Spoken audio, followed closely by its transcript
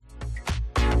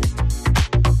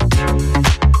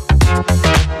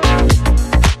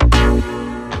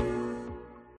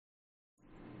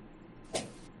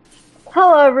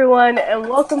everyone, and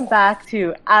welcome back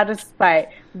to Out of Spite,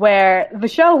 where the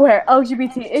show where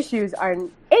LGBT issues are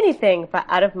anything but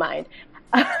out of mind.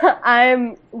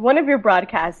 I'm one of your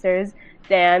broadcasters,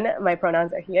 Dan. My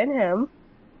pronouns are he and him.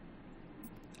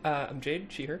 I'm Jade,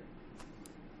 she, her.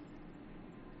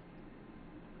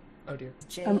 Oh dear.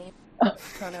 Jade,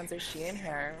 pronouns are she and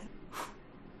her.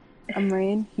 I'm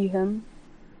Rain, he, him.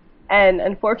 And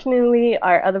unfortunately,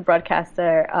 our other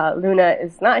broadcaster, Luna,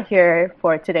 is not here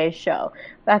for today's show.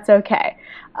 That's okay.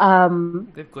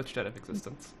 They've glitched out of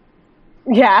existence.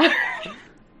 Yeah.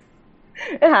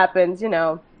 It happens,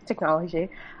 technology.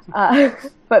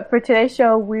 But for today's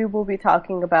show, we will be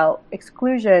talking about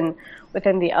exclusion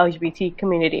within the LGBT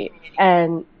community.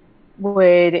 And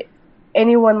would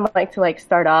anyone like to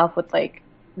start off with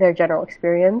their general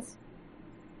experience?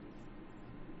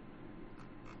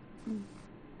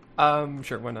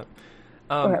 Sure, why not?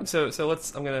 Okay. So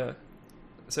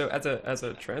as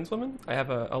a trans woman, I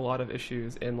have a lot of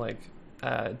issues in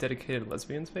dedicated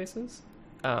lesbian spaces.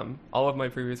 All of my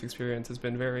previous experience has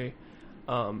been very,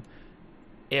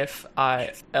 if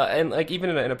I and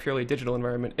even in a purely digital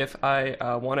environment, if I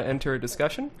want to enter a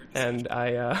discussion and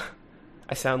I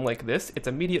sound like this, it's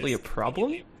immediately a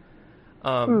problem.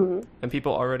 And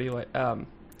people already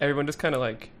everyone just kind of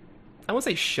I won't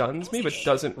say shuns me, but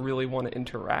doesn't really want to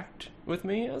interact with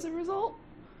me as a result.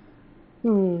 I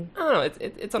don't know.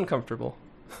 It's uncomfortable.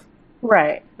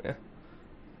 Right. Yeah.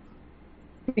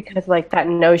 Because that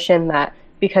notion that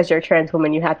because you're a trans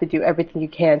woman, you have to do everything you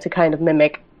can to kind of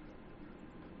mimic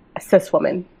a cis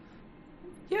woman.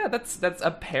 Yeah, that's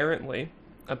apparently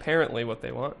what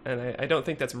they want, and I don't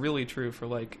think that's really true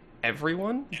for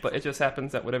everyone. But it just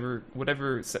happens that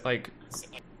whatever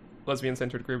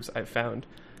lesbian-centered groups I've found.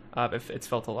 It's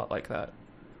felt a lot like that.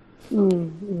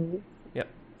 Mm-hmm. Yep.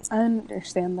 I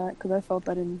understand that because I felt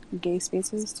that in gay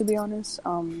spaces, to be honest,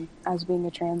 as being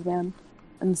a trans man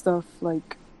and stuff,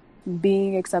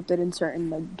 being accepted in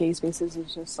certain gay spaces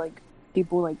is just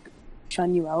people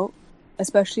shun you out.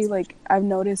 Especially I've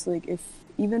noticed if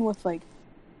even with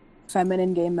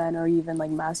feminine gay men or even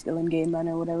masculine gay men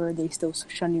or whatever, they still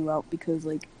shun you out because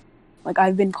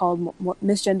I've been called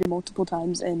misgendered multiple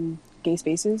times in gay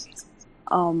spaces.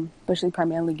 Especially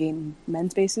primarily gay men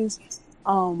spaces,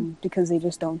 because they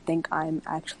just don't think I'm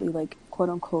actually quote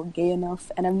unquote gay enough.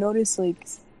 And I've noticed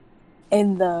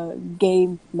in the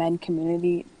gay men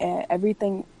community,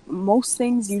 most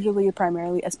things usually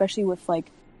primarily, especially with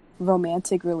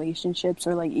romantic relationships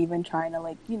or even trying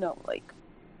to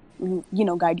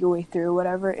guide your way through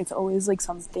whatever. It's always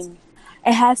something.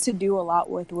 It has to do a lot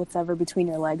with whatever between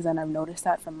your legs, and I've noticed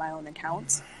that from my own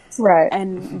accounts. Right.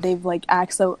 And they've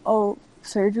asked,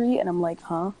 surgery, and I'm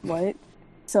huh, what?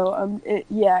 So and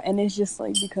it's just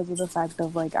because of the fact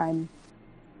of I'm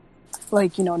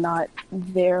not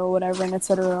there or whatever, and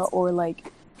etc., or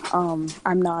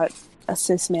I'm not a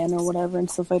cis man or whatever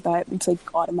and stuff like that. It's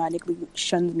automatically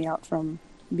shuns me out from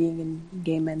being in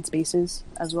gay men spaces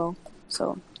as well.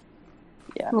 So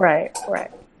yeah. Right.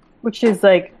 Which is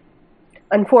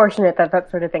unfortunate that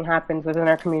sort of thing happens within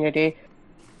our community.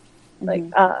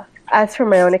 As for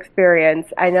my own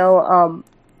experience, I know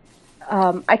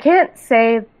I can't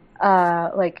say in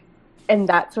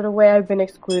that sort of way I've been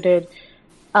excluded.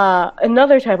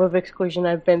 Another type of exclusion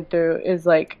I've been through is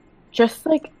just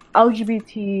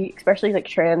LGBT, especially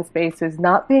trans spaces,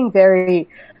 not being very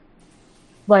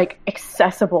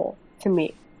accessible to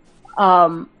me.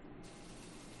 I'm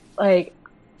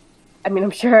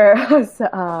sure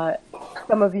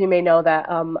some of you may know that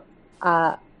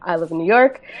I live in New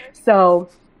York, so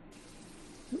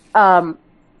kind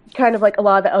of a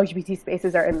lot of the LGBT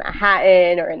spaces are in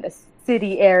Manhattan or in the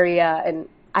city area, and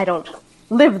I don't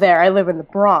live there. I live in the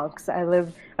Bronx.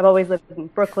 I've always lived in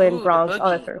Brooklyn, Bronx, all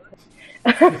that sort of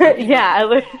place. Yeah, I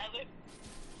live.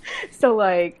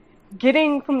 So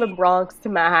getting from the Bronx to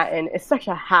Manhattan is such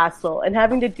a hassle, and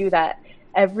having to do that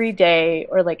every day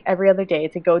or every other day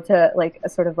to go to a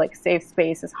sort of safe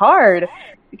space is hard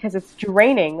because it's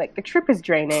draining. The trip is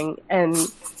draining, and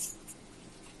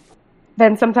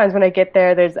then sometimes when I get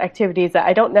there, there's activities that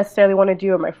I don't necessarily want to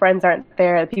do, or my friends aren't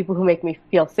there, the people who make me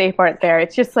feel safe aren't there.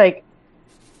 It's just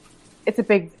it's a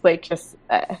big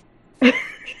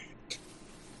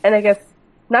and I guess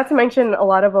not to mention a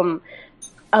lot of them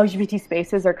LGBT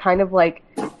spaces are kind of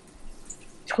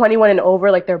 21 and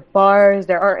over, they're bars.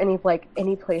 There aren't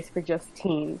any place for just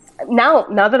teens. Now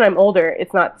that I'm older,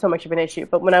 it's not so much of an issue,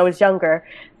 but when I was younger,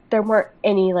 there weren't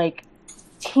any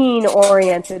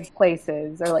teen-oriented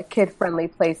places or kid-friendly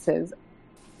places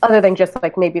other than just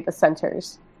maybe the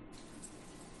centers.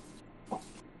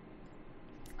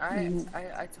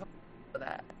 I told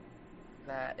that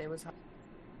it was hard,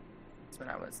 when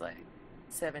I was like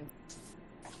 7.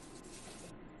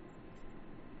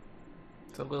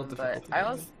 It's a little difficult. But I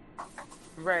also,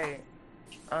 right.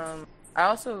 I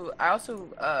also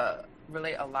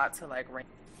relate a lot to like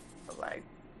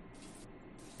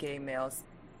gay males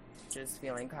just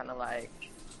feeling kind of like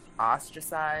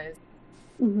ostracized.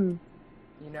 Mm-hmm.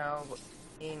 You know,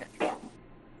 being,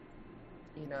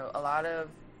 a lot of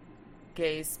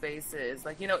gay spaces,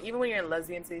 like, even when you're in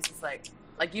lesbian spaces, like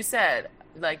you said,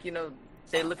 like,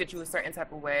 they look at you a certain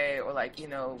type of way, or like,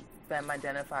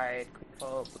 femme-identified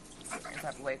people a certain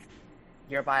type of way.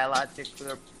 Your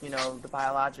biological, the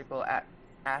biological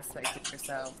aspect of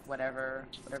yourself, whatever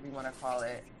you want to call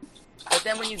it. But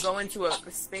then when you go into a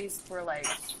space for like,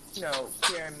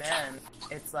 queer men,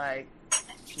 it's like,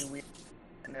 you weird.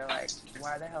 And they're like,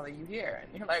 why the hell are you here?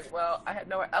 And you're like, well, I had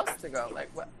nowhere else to go.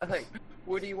 Like,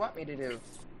 what do you want me to do?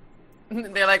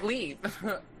 And they're like, leave.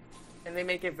 And they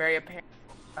make it very apparent.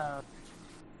 I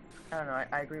don't know.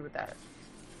 I agree with that.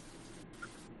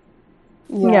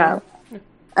 Yeah.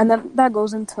 And then that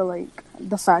goes into like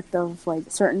the fact of like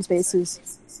certain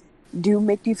spaces do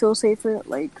make you feel safer.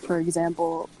 Like, for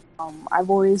example,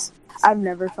 I've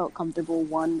never felt comfortable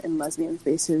in lesbian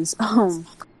spaces,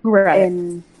 Right.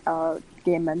 in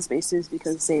gay men's spaces,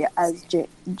 because they, as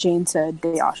Jane said,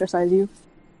 they ostracize you.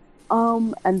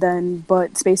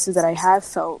 But spaces that I have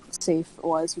felt safe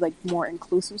was like more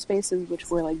inclusive spaces, which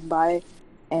were like bi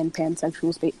and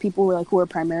pansexual people were like who were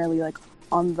primarily like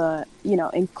on the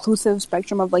inclusive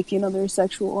spectrum of like their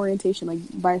sexual orientation, like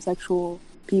bisexual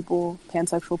people,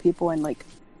 pansexual people, and like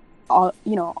all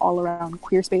around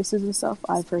queer spaces and stuff.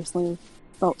 I personally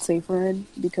felt safer in,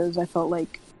 because I felt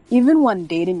like even when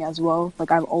dating as well,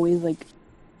 like I've always like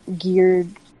geared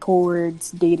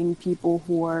towards dating people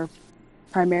who are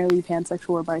primarily pansexual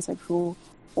or bisexual,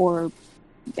 or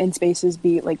in spaces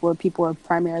be it like where people are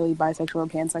primarily bisexual or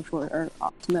pansexual or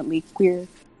ultimately queer,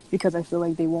 because I feel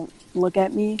like they won't look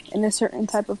at me in a certain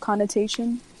type of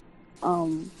connotation,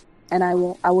 and I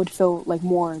would feel like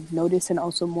more noticed and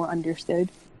also more understood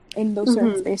in those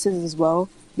certain spaces as well,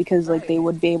 because like they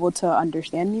would be able to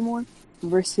understand me more,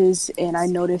 versus, and I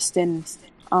noticed in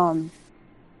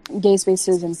gay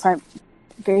spaces and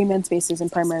gay men spaces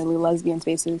and primarily lesbian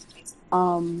spaces,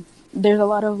 there's a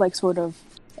lot of like sort of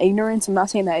ignorance. I'm not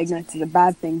saying that ignorance is a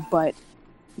bad thing, but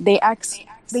they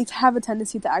have a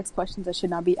tendency to ask questions that should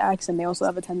not be asked, and they also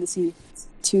have a tendency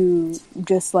to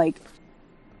just like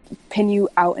pin you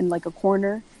out in like a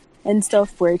corner and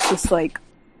stuff, where it's just like,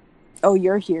 oh,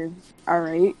 you're here, all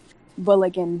right. But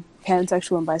like in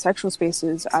pansexual and bisexual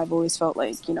spaces, I've always felt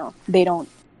like they don't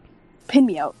pin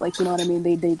me out, like, you know what I mean,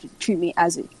 they treat me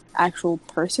as an actual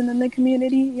person in the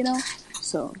community,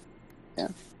 so yeah.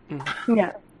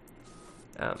 Yeah.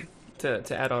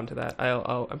 To add on to that,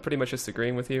 I'm pretty much just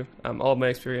agreeing with you. All of my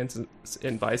experiences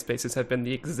in bi spaces have been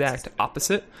the exact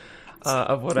opposite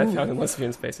of what I found in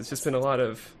lesbian spaces. It's just been a lot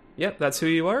of, yep, that's who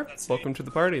you are, welcome to the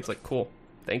party. It's like, cool,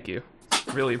 thank you,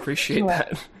 really appreciate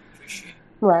that.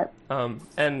 Right.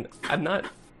 And I'm not,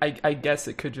 I guess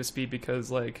it could just be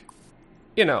because like,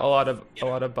 a lot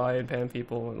of bi and pan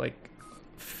people like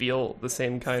feel the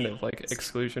same kind of like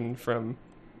exclusion from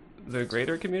the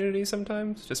greater community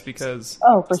sometimes, just because.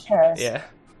 Oh, for sure. Yeah.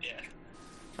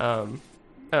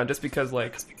 Just because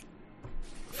like,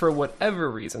 for whatever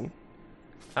reason,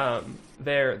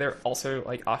 they're also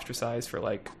like ostracized for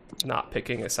like not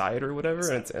picking a side or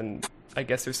whatever, and I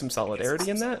guess there's some solidarity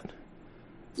in that.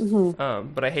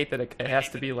 But I hate that it has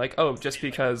to be like, oh, just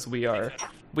because we are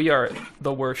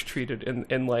the worst treated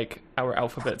in like our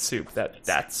alphabet soup,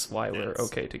 that's why we're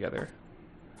okay together.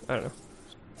 I don't know.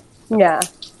 Yeah,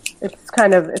 it's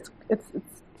kind of it's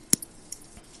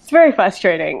very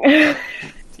frustrating. Yeah.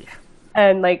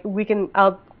 And like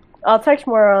I'll touch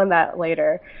more on that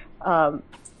later.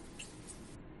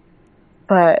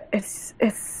 But it's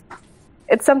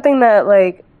something that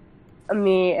like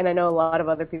me and I know a lot of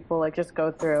other people like just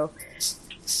go through.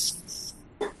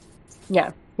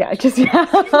 Yeah, just yeah.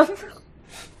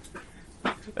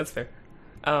 That's fair.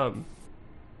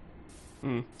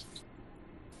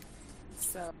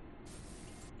 So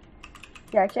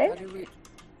Yeah, Jay?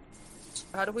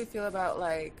 How do we feel about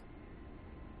like?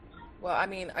 Well, I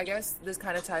mean, I guess this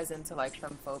kind of ties into like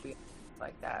femphobia,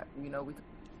 like that. We could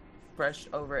brush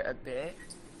over it a bit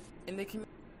in the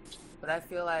community, but I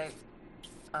feel like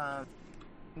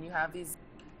when you have these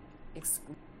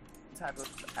exclusive type of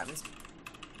atmosphere,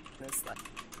 this like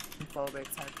phobic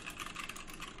type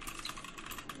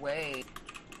of way,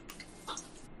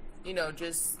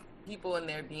 just people in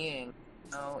their being,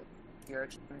 you're a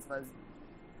trans lesbian,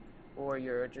 or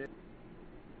you're just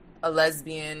a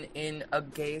lesbian in a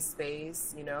gay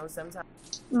space, sometimes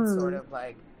sort of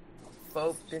like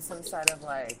there's some side of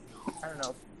like, I don't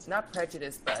know, not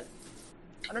prejudice, but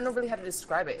I don't know really how to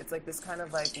describe it. It's like this kind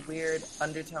of like weird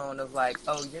undertone of like,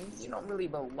 oh, you don't really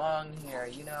belong here,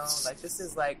 you know? Like this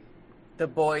is like the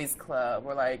boys club,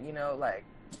 or like, you know, like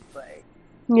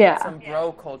yeah, some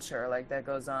bro culture like that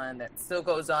goes on, that still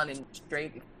goes on in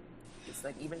straight. It's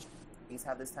like even these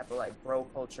have this type of like bro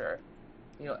culture,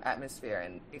 you know, atmosphere,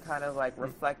 and it kind of like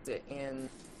reflect it in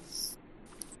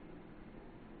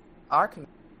our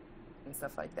community and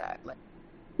stuff like that. Like,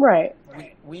 right.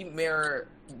 We mirror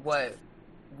what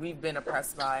we've been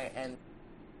oppressed by, and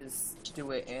just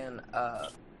do it in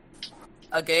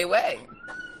a gay way.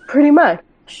 Pretty much.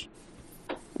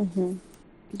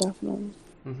 Definitely.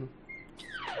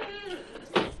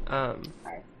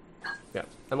 Yeah,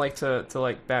 and like to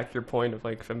like back your point of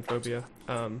like femphobia.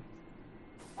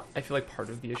 I feel like part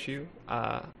of the issue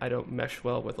I don't mesh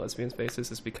well with lesbian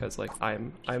spaces is because like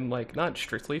I'm like not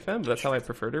strictly femme, but that's how I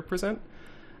prefer to present,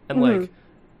 and like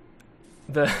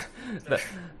the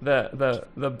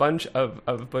bunch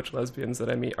of butch lesbians that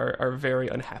I meet are very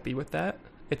unhappy with that.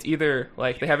 It's either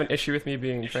like they have an issue with me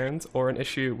being trans, or an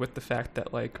issue with the fact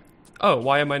that like, oh,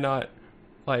 why am I not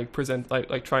like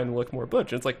like trying to look more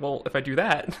butch? And it's like, well, if I do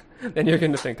that, then you're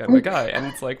going to think I'm a guy, and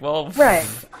it's like, well, right.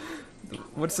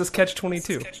 What's this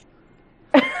catch-22?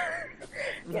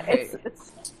 Yeah,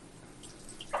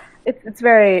 it's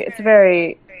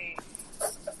very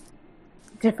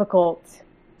difficult,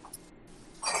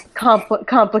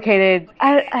 complicated.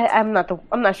 I'm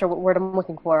not sure what word I'm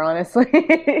looking for,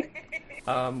 honestly.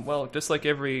 Well, just like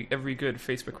every good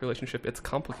Facebook relationship, it's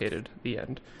complicated. The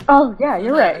end. Oh yeah,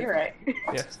 you're right.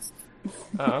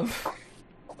 Yeah.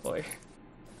 Boy.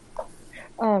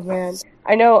 Oh man,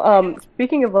 I know.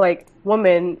 Speaking of like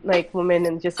women,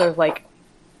 and just sort of like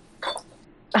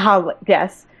how.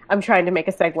 Yes, I'm trying to make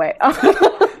a segue.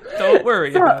 Don't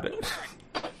worry about it.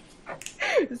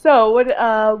 So, what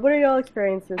are y'all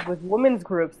experiences with women's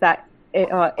groups that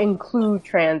include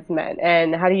trans men,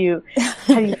 and how do you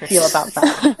feel about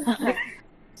that?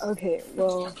 Okay,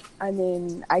 well, I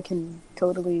mean, I can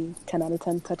totally 10 out of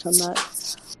 10 touch on that.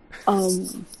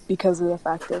 Because of the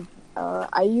fact of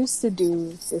I used to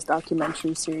do this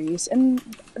documentary series in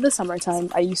the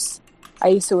summertime. I used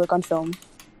to work on film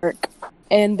work,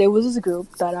 and there was this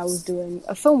group that I was doing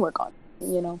a film work on,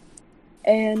 you know,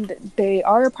 and they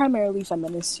are a primarily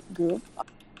feminist group.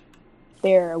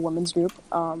 They're a women's group,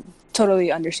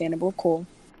 totally understandable, cool,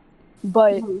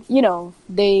 but you know,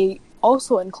 they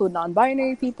also include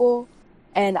non-binary people,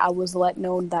 and I was let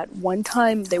know that one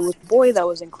time there was a boy that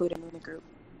was included in the group.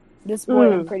 This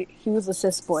boy, he was a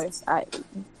cis boy.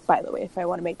 By the way, if I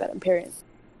want to make that apparent,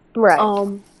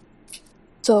 right?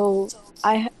 So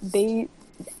they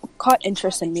caught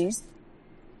interest in me,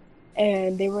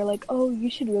 and they were like, "Oh, you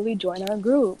should really join our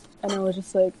group." And I was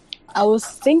just like, I was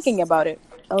thinking about it.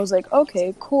 I was like,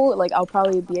 okay, cool. Like, I'll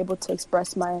probably be able to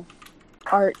express my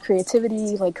art,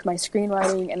 creativity, like my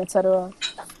screenwriting, and etc.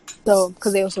 So,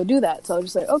 because they also do that. So I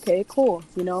was just like, okay, cool,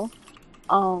 you know.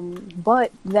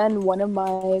 But then one of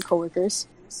my coworkers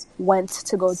went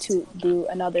to go to do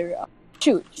another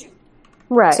shoot.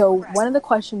 Right. So one of the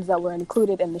questions that were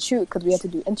included in the shoot, because we had to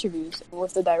do interviews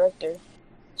with the director,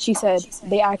 she said,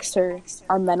 they asked her,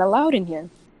 "Are men allowed in here?"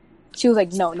 She was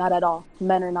like, "No, not at all.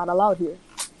 Men are not allowed here."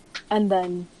 And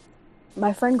then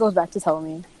my friend goes back to tell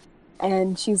me,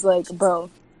 and she's like, "Bro,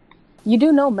 you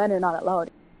do know men are not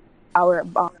allowed." Our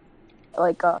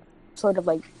sort of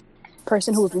like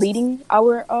person who was leading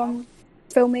our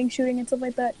filming, shooting, and stuff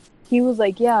like that, he was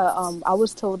like, "Yeah, I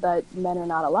was told that men are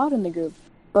not allowed in the group,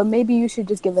 but maybe you should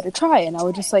just give it a try." And I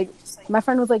was just like, my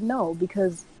friend was like, "No,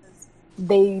 because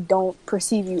they don't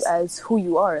perceive you as who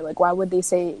you are. Like, why would they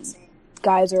say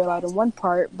guys are allowed in one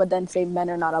part, but then say men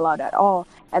are not allowed at all,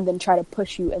 and then try to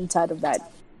push you inside of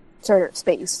that sort of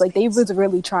space?" Like, they was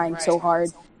really trying so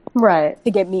hard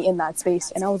to get me in that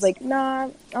space, and I was like, "Nah,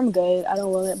 I'm good. I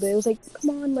don't want it." But it was like, "Come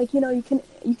on, like, you know, you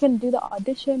can do the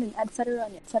audition and etc.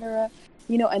 and etc."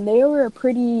 You know, and they were a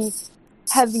pretty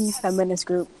heavy feminist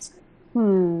group.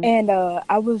 And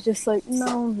I was just like,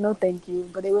 no, thank you.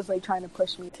 But it was like trying to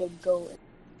push me to go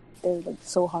there like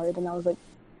so hard, and I was like,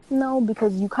 no,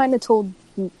 because you kind of told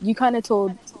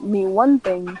me one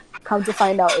thing. Come to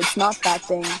find out, it's not that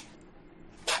thing.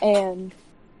 And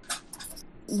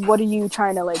what are you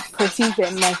trying to like perceive it?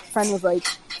 And my friend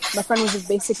was just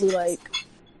basically like,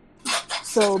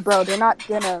 "So, bro, they're not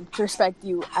gonna respect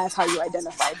you as how you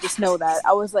identify. Just know that."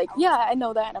 I was like, "Yeah, I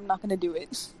know that, and I'm not gonna do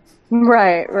it."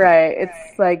 Right.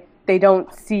 It's like they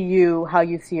don't see you how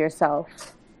you see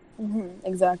yourself.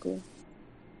 Exactly.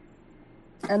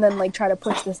 and then like try to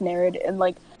push this narrative. And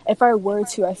like if I were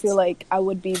to, I feel like I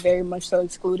would be very much so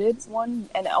excluded, one,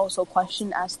 and also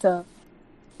question as to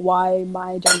why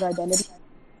my gender identity.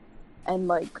 And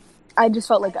like I just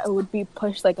felt like I would be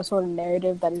pushed like a sort of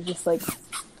narrative that is just like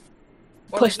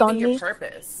pushed on your me.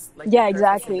 purpose. Like Yeah, your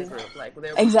purpose in exactly. the group. Like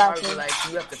they're Exactly. probably like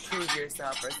you have to prove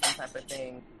yourself or some type of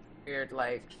thing. Weird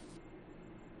like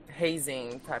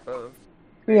hazing type of.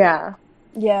 Yeah.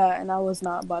 Yeah, and I was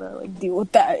not about to like deal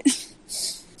with that.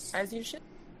 As you should.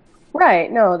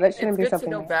 Right. No, that shouldn't be It's good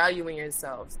something. to know value in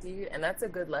yourself. See, and that's a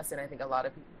good lesson. I think a lot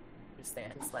of people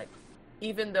understand. It's like,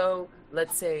 even though,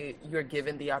 let's say, you're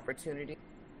given the opportunity,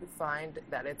 you find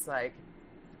that it's like,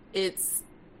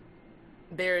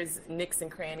 there's nicks and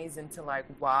crannies into like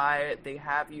why they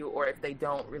have you, or if they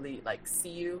don't really like see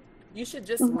you, you should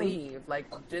just leave. Like,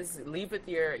 just leave with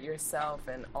yourself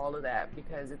and all of that,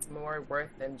 because it's more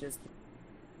worth than just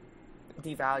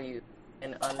devalued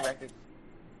and unrecognized.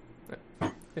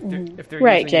 If they're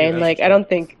Right, using you Jane. as- Like, I don't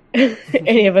think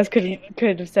any of us could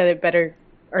have said it better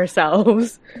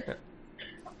ourselves.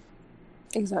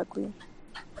 Exactly.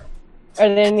 Are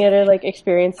there any other like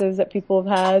experiences that people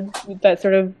have had with that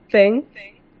sort of thing?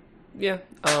 Yeah.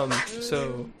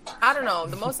 So I don't know.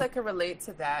 The most I could relate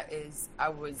to that is I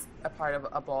was a part of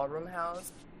a ballroom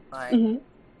house. Like,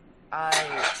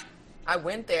 I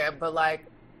went there, but like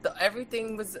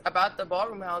everything was about the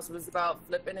ballroom house was about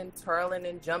flipping and twirling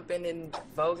and jumping and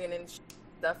voguing and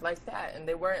stuff like that. And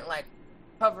they weren't like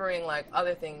covering like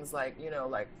other things, like, you know,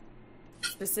 like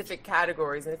specific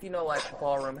categories. And if you know like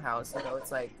ballroom house, you know,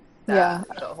 it's like that,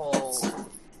 the whole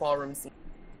ballroom scene.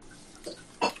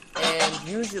 And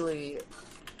usually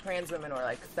trans women or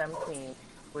like femme queen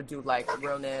would do like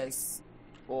realness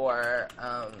or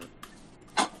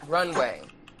runway.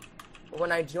 But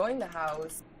when I joined the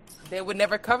house, they would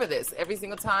never cover this. Every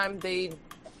single time they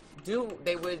would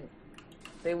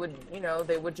you know,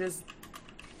 they would just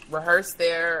rehearse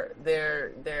their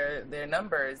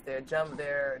numbers,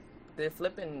 their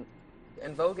flipping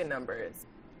and voguing numbers.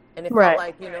 And it felt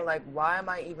like, you know, like, why am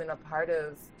I even a part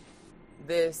of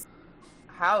this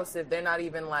house if they're not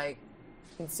even like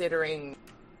considering,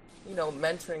 you know,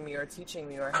 mentoring me or teaching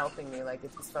me or helping me? Like,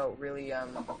 it just felt really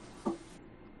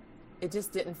it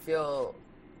just didn't feel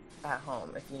at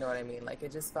home, if you know what I mean. Like,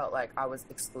 it just felt like I was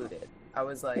excluded. I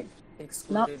was like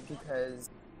excluded because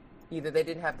either they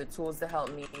didn't have the tools to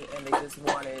help me and they just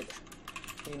wanted,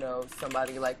 you know,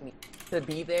 somebody like me to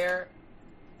be there,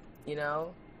 you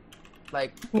know,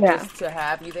 like just to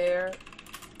have you there,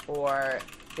 or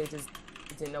they just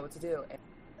didn't know what to do. And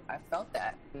I felt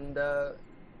that in the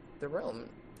room.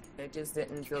 It just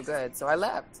didn't feel good, so I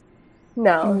left.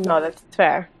 No, that's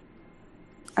fair.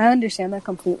 I understand that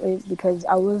completely, because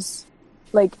I was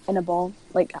like in a ball,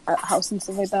 like a house and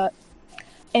stuff like that.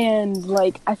 And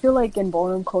like, I feel like in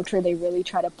ballroom culture, they really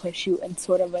try to push you in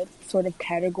sort of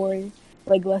category.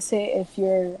 Like, let's say if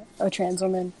you're a trans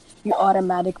woman, you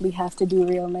automatically have to do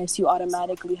realness. You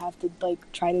automatically have to like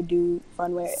try to do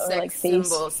runway or like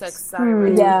face. Sex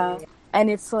siren. Yeah. And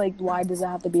it's like, why does that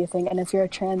have to be a thing? And if you're a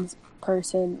trans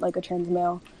person, like a trans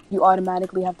male, you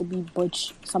automatically have to be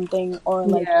butch something, or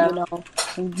like, you know,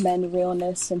 men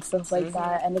realness and stuff like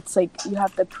that. And it's like, you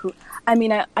have to prove. I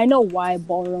mean, I know why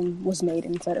ballroom was made,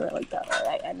 and etc. like that.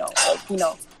 Right? I know, like, you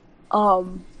know,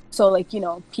 so like, you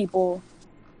know, people,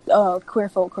 queer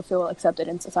folk could feel accepted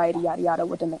in society, yada yada,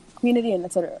 within the community and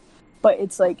etc. But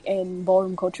it's like in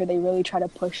ballroom culture, they really try to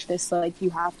push this, like,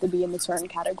 you have to be in a certain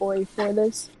category for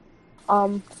this,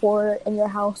 for in your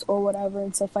house or whatever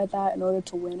and stuff like that in order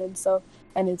to win and stuff.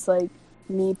 And it's like,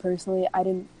 me personally,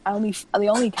 the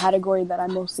only category that I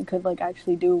mostly could like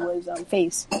actually do was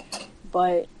face.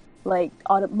 But like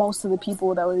most of the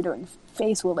people that were doing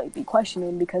face will like be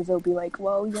questioning, because they'll be like,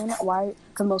 well, you're not, why?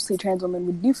 Because mostly trans women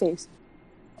would do face.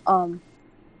 So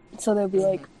they'll be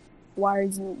like, why are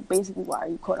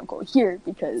you quote unquote here?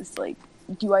 Because like,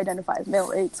 you identify as male,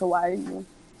 right? So why are you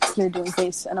here doing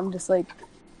face? And I'm just like,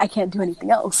 I can't do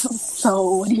anything else.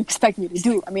 So what do you expect me to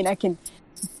do? I mean, I can,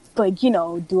 like, you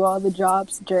know, do all the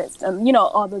drops, drips, and, you know,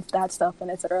 all that stuff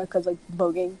and etc. Because like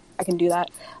voguing, I can do that.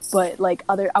 But like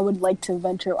I would like to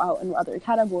venture out in other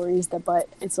categories, but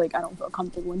it's like, I don't feel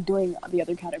comfortable in doing the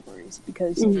other categories,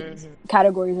 because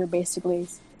categories are basically,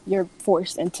 you're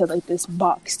forced into like this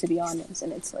box, to be honest.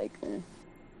 And it's like,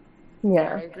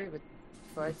 yeah, I agree with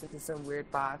you. Forced into some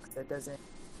weird box that doesn't.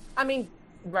 I mean,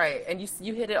 right, and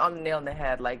you hit it on the nail on the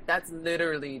head. Like, that's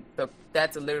literally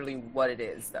what it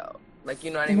is, though. Like,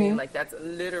 you know what I mean? Like, that's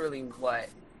literally what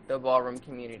the ballroom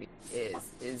community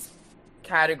is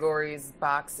categories,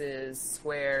 boxes,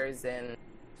 squares, and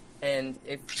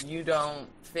if you don't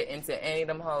fit into any of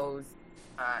them hoes,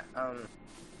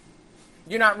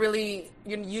 you're not really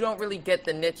you don't really get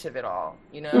the niche of it all,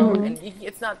 you know. Mm-hmm. And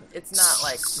it's not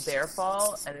like their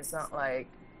fault, and it's not like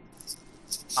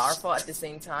our fault at the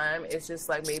same time. It's just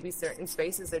like maybe certain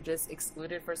spaces are just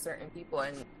excluded for certain people,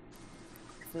 and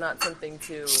it's not something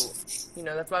to, you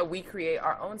know, that's why we create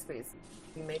our own spaces.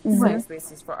 We make safe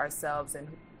spaces for ourselves and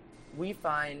we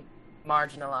find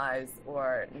marginalized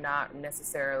or not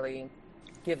necessarily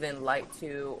given light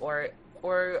to or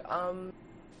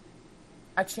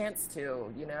a chance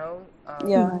to, you know.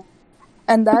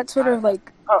 And that sort of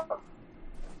like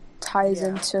ties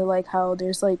into like how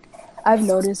there's like, I've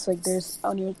noticed like there's,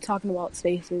 when you're talking about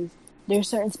spaces, there's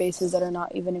certain spaces that are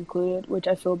not even included, which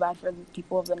I feel bad for the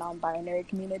people of the non-binary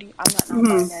community. I'm not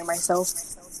non-binary myself,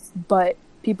 but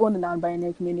people in the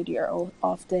non-binary community are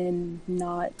often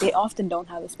don't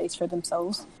have a space for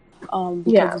themselves,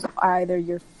 because either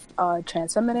you're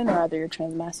trans feminine or either you're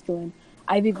trans masculine.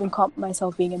 I've even caught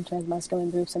myself being in trans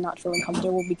masculine groups and not feeling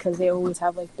comfortable because they always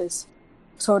have like this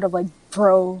sort of like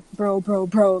bro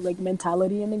like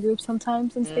mentality in the group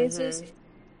sometimes in spaces.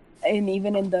 And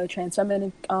even in the trans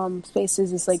feminine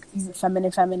spaces, it's like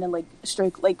feminine, like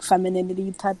straight like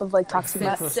femininity type of like toxic.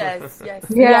 Toxic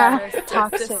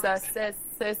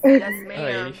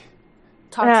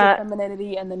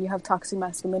femininity, and then you have toxic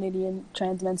masculinity in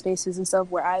trans men spaces and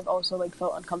stuff, where I've also like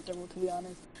felt uncomfortable, to be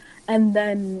honest. And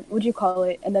then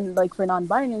and then like for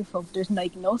non-binary folks, there's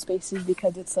like no spaces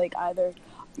because it's like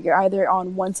you're either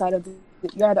on one side of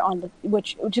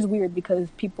which is weird because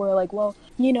people are like, well,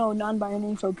 you know,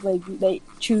 non-binary folks, like they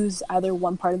choose either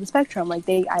one part of the spectrum, like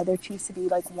they either choose to be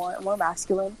like more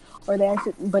masculine or they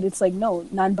actually, but it's like no,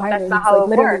 non-binary. That's not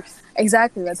how it works.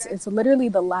 Exactly, it's literally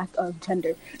the lack of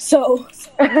gender. So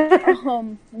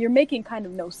you're making kind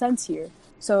of no sense here.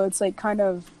 So it's like kind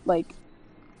of like,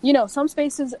 you know, some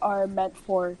spaces are meant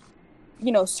for,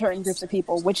 you know, certain groups of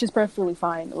people, which is perfectly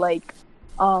fine. Like,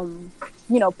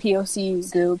 you know,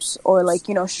 POC groups or like,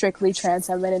 you know, strictly trans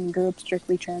feminine groups,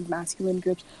 strictly trans masculine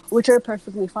groups, which are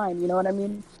perfectly fine. You know what I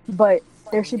mean? But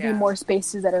there should be more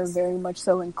spaces that are very much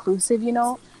so inclusive, you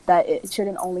know, that it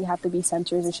shouldn't only have to be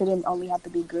centers. It shouldn't only have to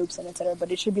be groups and etc.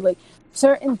 But it should be like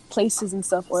certain places and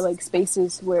stuff, or like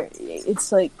spaces where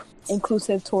it's like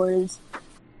inclusive towards,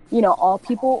 you know, all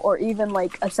people, or even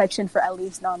like a section for at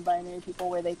least non-binary people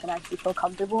where they can actually feel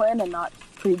comfortable in and not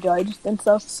prejudged and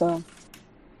stuff. So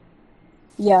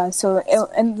yeah,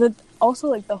 also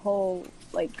like the whole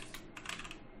like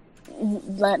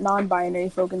non-binary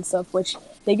folk and stuff, which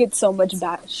they get so much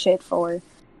bad shit for.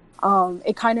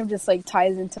 It kind of just like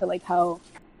ties into like how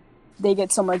they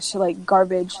get so much like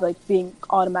garbage, like being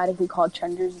automatically called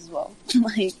trenders as well.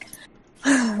 Like,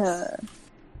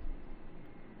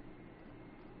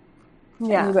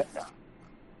 yeah.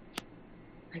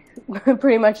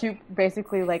 Pretty much you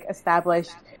basically like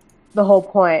established the whole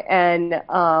point, and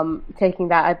taking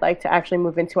that, I'd like to actually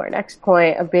move into our next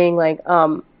point of being like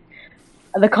the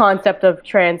concept of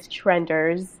trans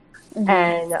trenders,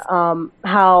 and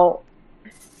how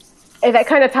that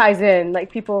kind of ties in,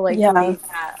 like people like believe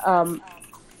that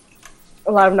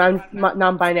a lot of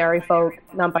non-binary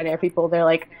people, they're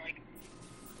like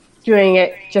doing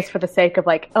it just for the sake of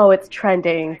like, oh, it's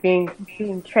trending,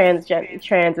 being trans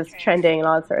is trending and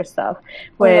all that sort of stuff.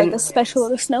 When like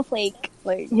the snowflake,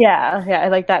 like yeah,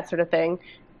 like that sort of thing.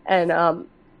 And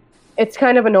it's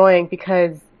kind of annoying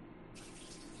because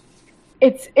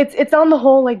it's on the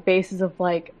whole like basis of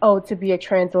like, oh, to be a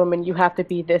trans woman you have to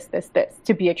be this.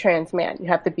 To be a trans man you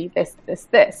have to be this.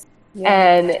 Yeah.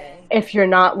 And if you're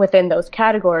not within those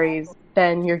categories,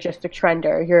 then you're just a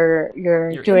trender. You're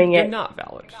doing it. You're not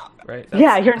valid, right?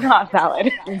 You're not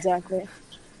valid. Exactly.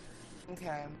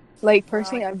 Okay. Like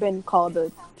personally, I've been called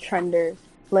a trender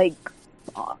like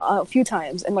a few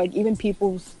times, and like even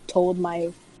people told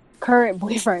my current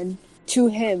boyfriend to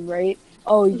him, right?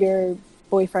 Oh, your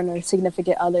boyfriend or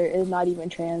significant other is not even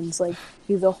trans. Like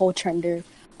he's a whole trender.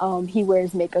 He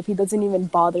wears makeup. He doesn't even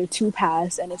bother to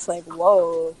pass, and it's like,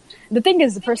 whoa. The thing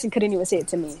is, the person couldn't even say it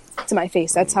to my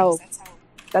face. That's how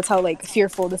like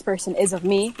fearful this person is of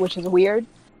me, which is weird.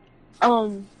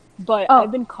 But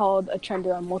I've been called a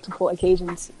trender on multiple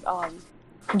occasions,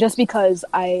 just because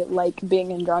I like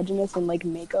being androgynous and like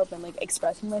makeup and like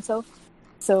expressing myself.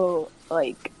 So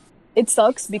like, it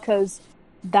sucks because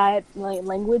that like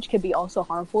language could be also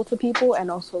harmful to people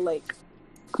and also like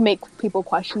make people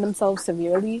question themselves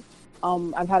severely.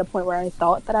 I've had a point where I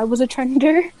thought that I was a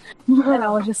trender, and I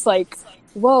was just like,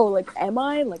 whoa, like am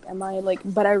I like,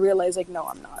 but I realized like, no,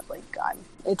 I'm not. Like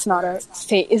it's not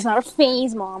a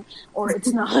phase, mom, or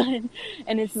it's not,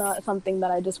 and it's not something that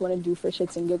I just want to do for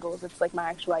shits and giggles. It's like my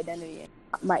actual identity and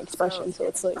my expression. So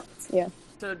it's like, yeah.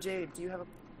 So Jade, do you have a?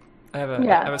 I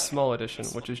have a small addition,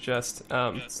 which is just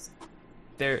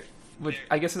there. Which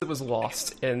I guess it was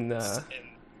lost in the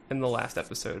last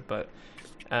episode, but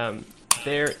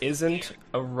there isn't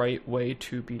a right way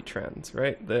to be trans,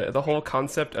 right? The whole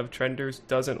concept of trenders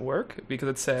doesn't work because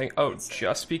it's saying, oh,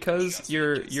 just because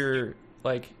you're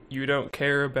like you don't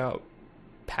care about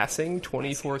passing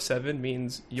 24/7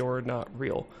 means you're not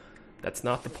real. That's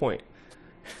not the point.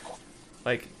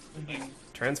 Like,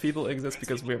 trans people exist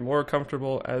because we're more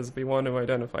comfortable as we want to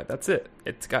identify. That's it.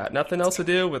 It's got nothing else to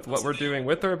do with what we're doing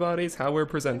with our bodies, how we're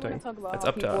presenting. That's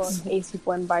up to us. Ace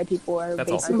people and bi people are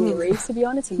That's basically race, to be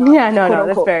honest. And Yeah, not, no,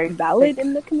 that's very valid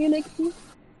in the community.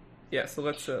 Yeah, so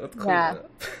let's clear that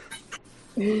up.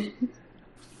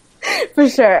 For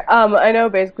sure. I know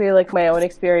basically like my own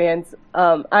experience.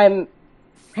 I'm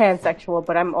pansexual,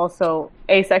 but I'm also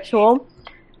asexual.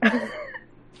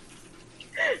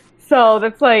 So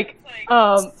that's like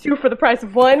 2 for the price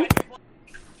of 1.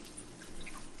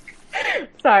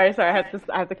 Sorry, I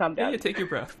have to calm down. Yeah, take your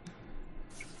breath.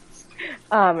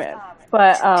 Oh man,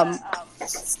 but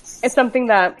it's something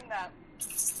that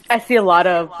I see a lot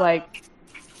of, like,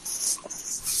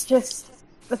 just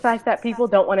the fact that people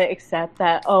don't want to accept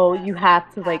that, oh, you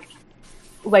have to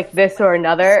like this or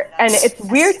another, and it's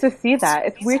weird to see that.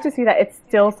 It's weird to see that it's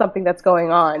still something that's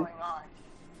going on,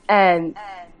 and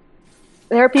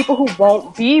there are people who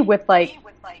won't be with like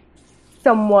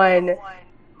someone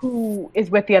who is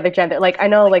with the other gender. Like, I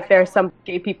know like there are some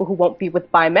gay people who won't be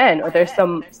with bi men, or there's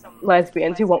some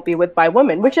lesbians who won't be with bi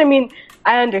women, which I mean,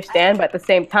 I understand, but at the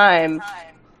same time,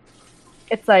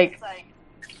 it's like,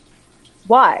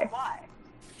 why?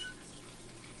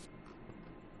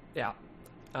 Yeah.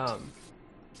 And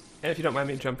if you don't mind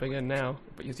me jumping in now,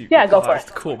 because you go for it.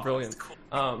 Cool, brilliant.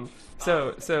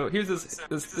 So here's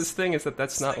this thing is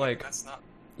that's not like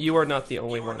you are not the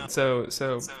only one. So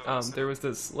there was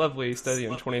this lovely study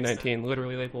in 2019,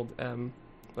 literally labeled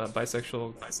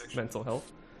bisexual mental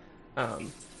health.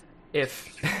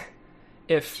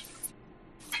 If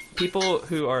people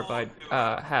who are bi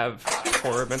have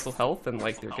poor mental health and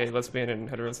like their gay, lesbian, and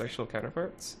heterosexual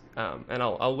counterparts, and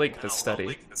I'll link this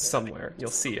study somewhere.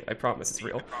 You'll see it. I promise it's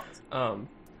real.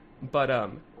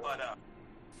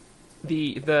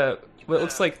 Well, it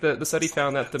looks like the study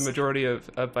found that the majority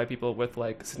of bi people with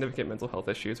like significant mental health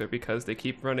issues are because they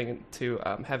keep running into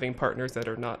having partners that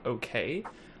are not okay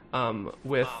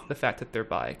with the fact that they're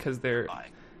bi, because they're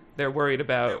worried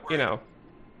about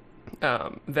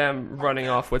them running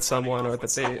off with someone, or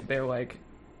that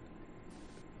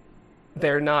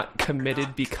they're not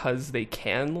committed because they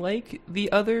can like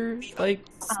the other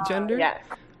gender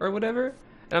or whatever.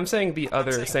 And I'm saying the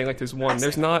other, saying like there's one.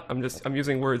 There's not. I'm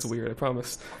using words weird. I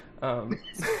promise. Don't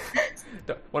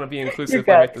want to be inclusive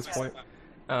at this point.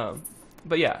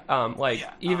 But yeah, like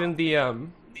even the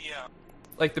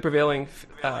like the prevailing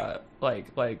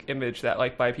like image that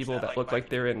like by people that look like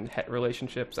they're in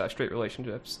relationships, straight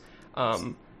relationships,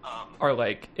 are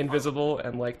like invisible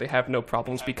and like they have no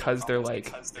problems because they're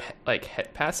like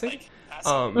het passing.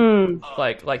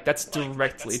 Like that's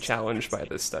directly challenged by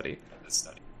this study.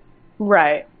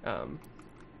 Right.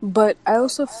 But I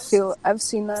also feel I've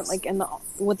seen that like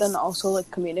within also like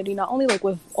community, not only like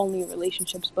with only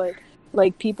relationships, but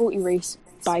like people erase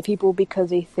bi people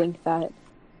because they think that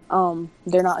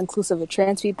they're not inclusive of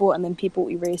trans people, and then people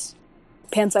erase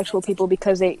pansexual people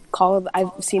because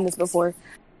I've seen this before,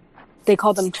 they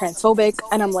call them transphobic,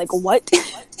 and I'm like, what?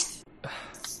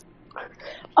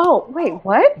 Oh, wait,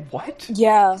 what? What?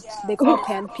 Yeah, they call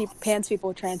pans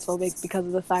people transphobic because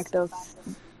of the fact of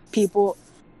people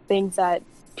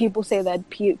say that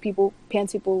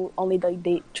pans people only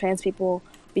date trans people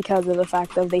because of the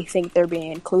fact of they think they're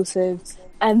being inclusive,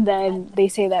 and then they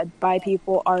say that bi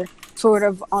people are sort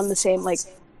of on the same like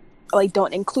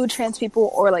don't include trans people,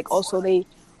 or like also they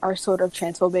are sort of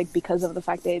transphobic because of the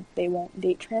fact that they won't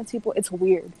date trans people. It's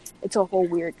weird. It's a whole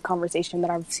weird conversation that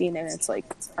I've seen, and it's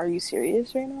like, are you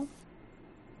serious right now?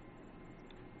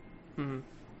 Mm-hmm.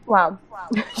 Wow.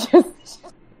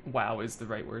 Wow is the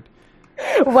right word.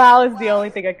 Wow is the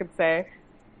only thing I could say.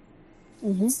 I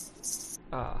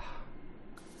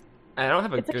don't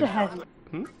have a it's good. Such a heavy...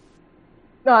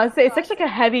 No, I'd say it's such like a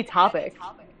heavy topic.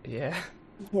 Yeah.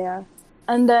 Yeah,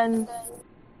 and then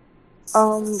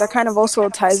that kind of also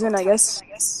ties in, I guess,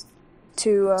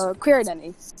 to queer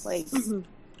identity. Like,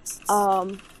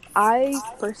 I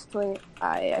personally,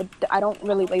 I don't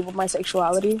really label my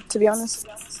sexuality, to be honest,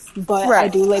 but I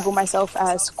do label myself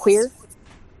as queer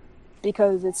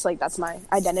because it's like that's my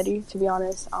identity, to be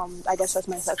honest. I guess that's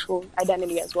my sexual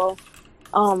identity as well,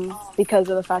 because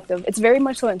of the fact of it's very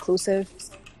much so inclusive,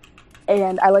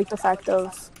 and I like the fact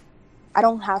of I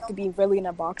don't have to be really in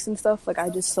a box and stuff. Like,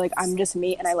 I'm just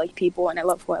me, and I like people, and I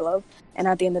love who I love. And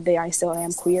at the end of the day, I still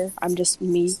am queer. I'm just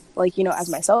me, like, as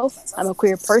myself. I'm a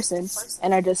queer person,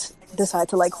 and I just decide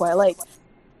to like who I like.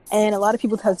 And a lot of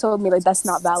people have told me, like, that's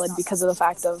not valid because of the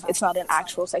fact of it's not an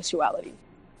actual sexuality.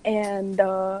 And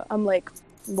I'm like,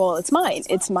 well, it's mine.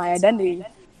 It's my identity.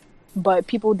 But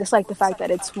people dislike the fact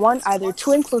that it's, one, either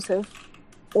too inclusive,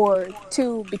 or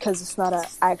two, because it's not an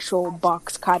actual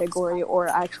box category or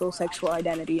actual sexual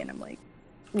identity. And I'm like,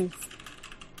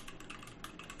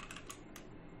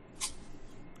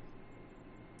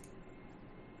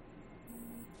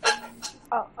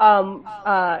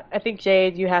 I think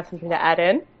Jade, you have something to add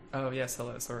in. Oh yes,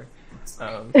 hello. Sorry,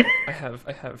 I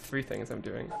have 3 things I'm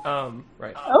doing.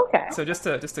 Right. Okay. So just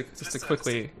to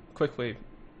quickly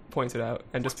point it out,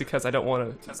 and just because I don't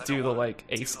want to do the like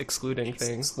ace excluding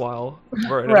thing while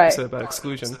we're in an episode about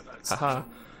exclusion, haha.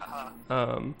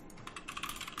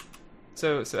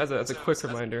 So as a quick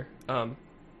reminder,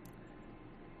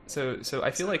 so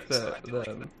I feel like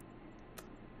the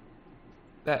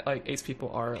that like ace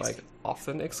people are like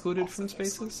often excluded from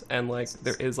spaces, and like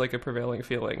there is like a prevailing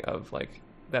feeling of like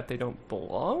that they don't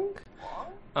belong.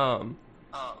 And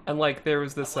like there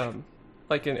was this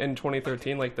like in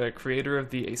 2013, like the creator of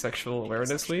the Asexual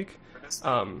Awareness Week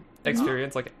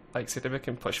experienced like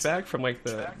significant pushback from like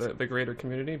the greater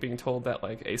community, being told that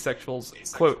like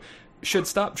asexuals, quote, should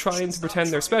stop trying to pretend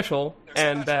they're special,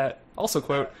 and that also,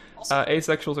 quote,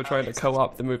 asexuals are trying to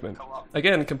co-opt the movement.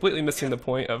 Again, completely missing the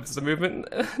point of the movement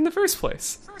in the first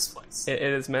place. It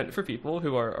is meant for people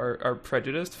who are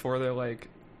prejudiced for their like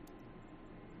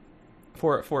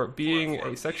for being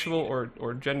asexual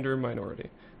or gender minority.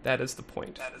 That is the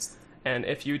point. And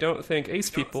if you don't think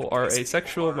ace people are a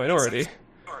sexual minority,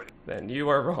 then you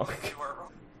are wrong.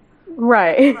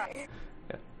 Right.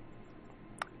 Yeah.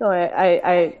 No,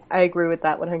 I agree with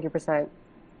that 100%.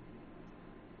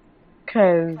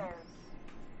 Because,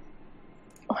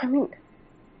 I mean,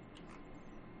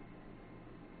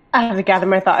 I have to gather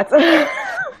my thoughts.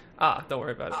 Don't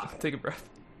worry about it. Take a breath.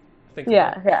 Think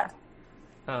Yeah.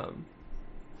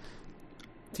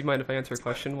 Do you mind if I answer a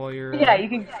question while you're... Yeah, you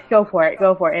can go for it.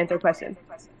 Answer a question.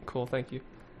 Cool, thank you.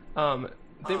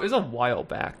 It was a while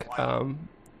back,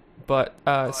 but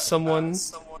someone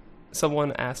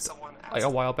asked like a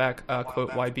while back,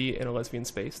 quote, why be in a lesbian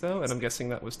space though? And I'm guessing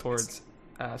that was towards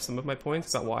some of my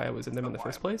points about why I was in them in the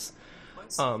first place.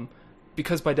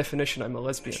 Because by definition I'm a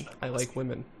lesbian. I like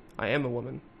women. I am a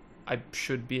woman. I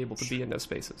should be able to be in those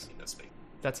spaces.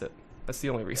 That's it. That's the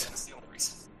only reason.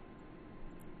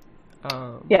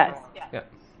 Yes. Yeah.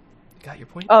 Got your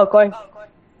point? Oh, going...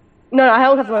 No, I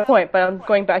don't have my point, but I'm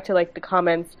going back to, like, the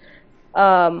comments.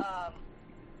 There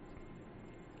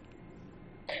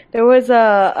was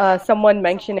someone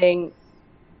mentioning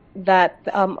that,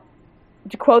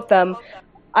 to quote them,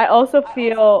 I also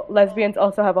feel lesbians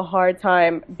also have a hard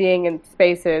time being in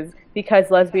spaces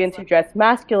because lesbians who dress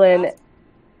masculine,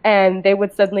 and they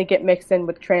would suddenly get mixed in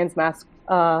with trans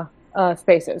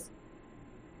spaces.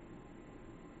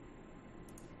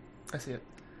 I see it.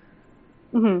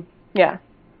 Mm-hmm. Yeah.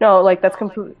 No, like that's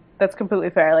completely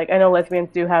fair. Like I know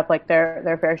lesbians do have like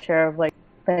their fair share of like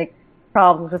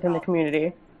problems within the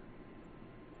community.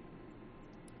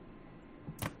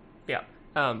 Yeah.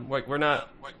 Like we're not.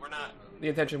 The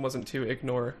intention wasn't to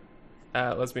ignore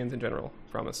lesbians in general.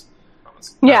 Promise.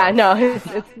 Yeah. No.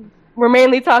 We're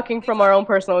mainly talking from our own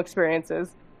personal experiences.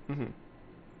 Mm-hmm.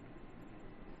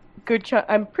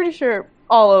 I'm pretty sure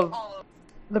all of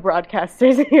the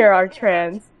broadcasters here are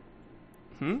trans.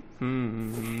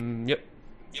 Yep.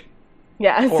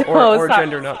 Yeah. Or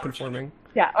gender not conforming.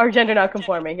 Yeah, or gender not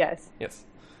conforming, yes. Yes.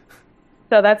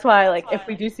 So that's why, like, if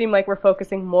we do seem like we're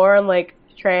focusing more on, like,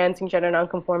 trans and gender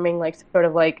non-conforming, like, sort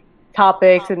of, like,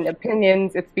 topics and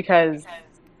opinions, it's because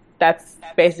that's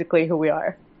basically who we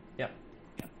are. Yeah.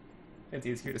 It's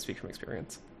easier to speak from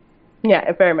experience. Yeah,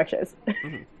 it very much is.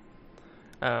 Mm-hmm.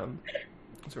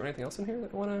 Is there anything else in here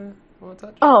that I want to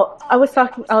touch? Oh, I was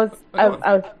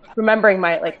remembering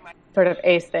my, like, sort of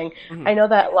ace thing. Mm-hmm. I know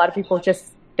that a lot of people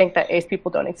just think that ace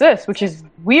people don't exist, which is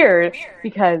weird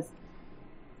because,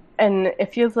 and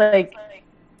it feels like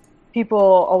people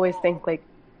always think like,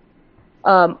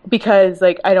 because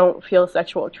like I don't feel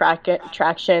sexual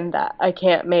attraction that I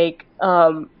can't make,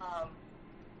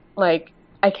 like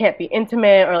I can't be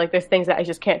intimate, or like there's things that I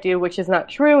just can't do, which is not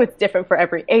true. It's different for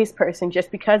every ace person.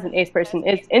 Just because an ace person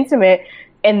is intimate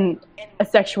in a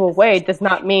sexual way does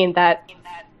not mean that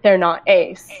they're not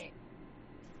ace.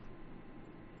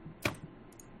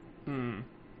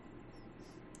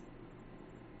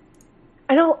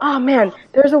 I don't. Oh man,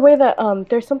 there's a way that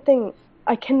there's something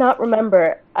I cannot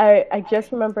remember. I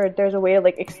just remember there's a way to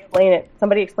like explain it.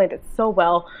 Somebody explained it so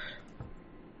well.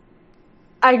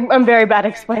 I'm very bad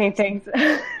at explaining things.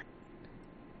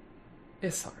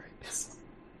 It's alright.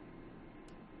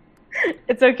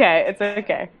 It's okay. It's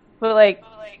okay. But like,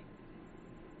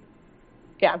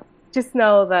 yeah. Just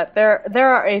know that there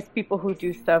are ace people who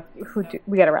do stuff.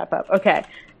 We gotta wrap up. Okay.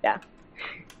 Yeah.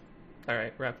 All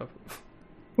right. Wrap up.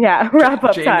 Yeah. Wrap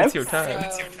up Jane, time. it's your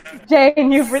time.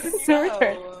 Jane, you've written to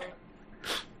return.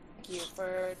 Thank you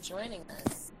for joining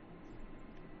us.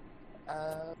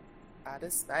 Out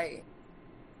of Spite.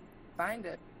 Find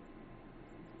it.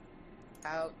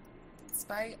 Out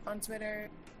Spite on Twitter.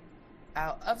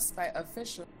 Out of Spite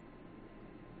official.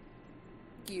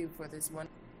 Thank you for this one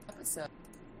episode.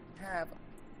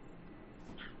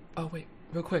 Oh wait,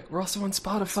 real quick. We're also on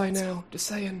Spotify now. Just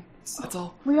saying. That's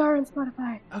all. We are on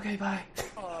Spotify. Okay, bye.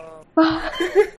 Oh. Bye.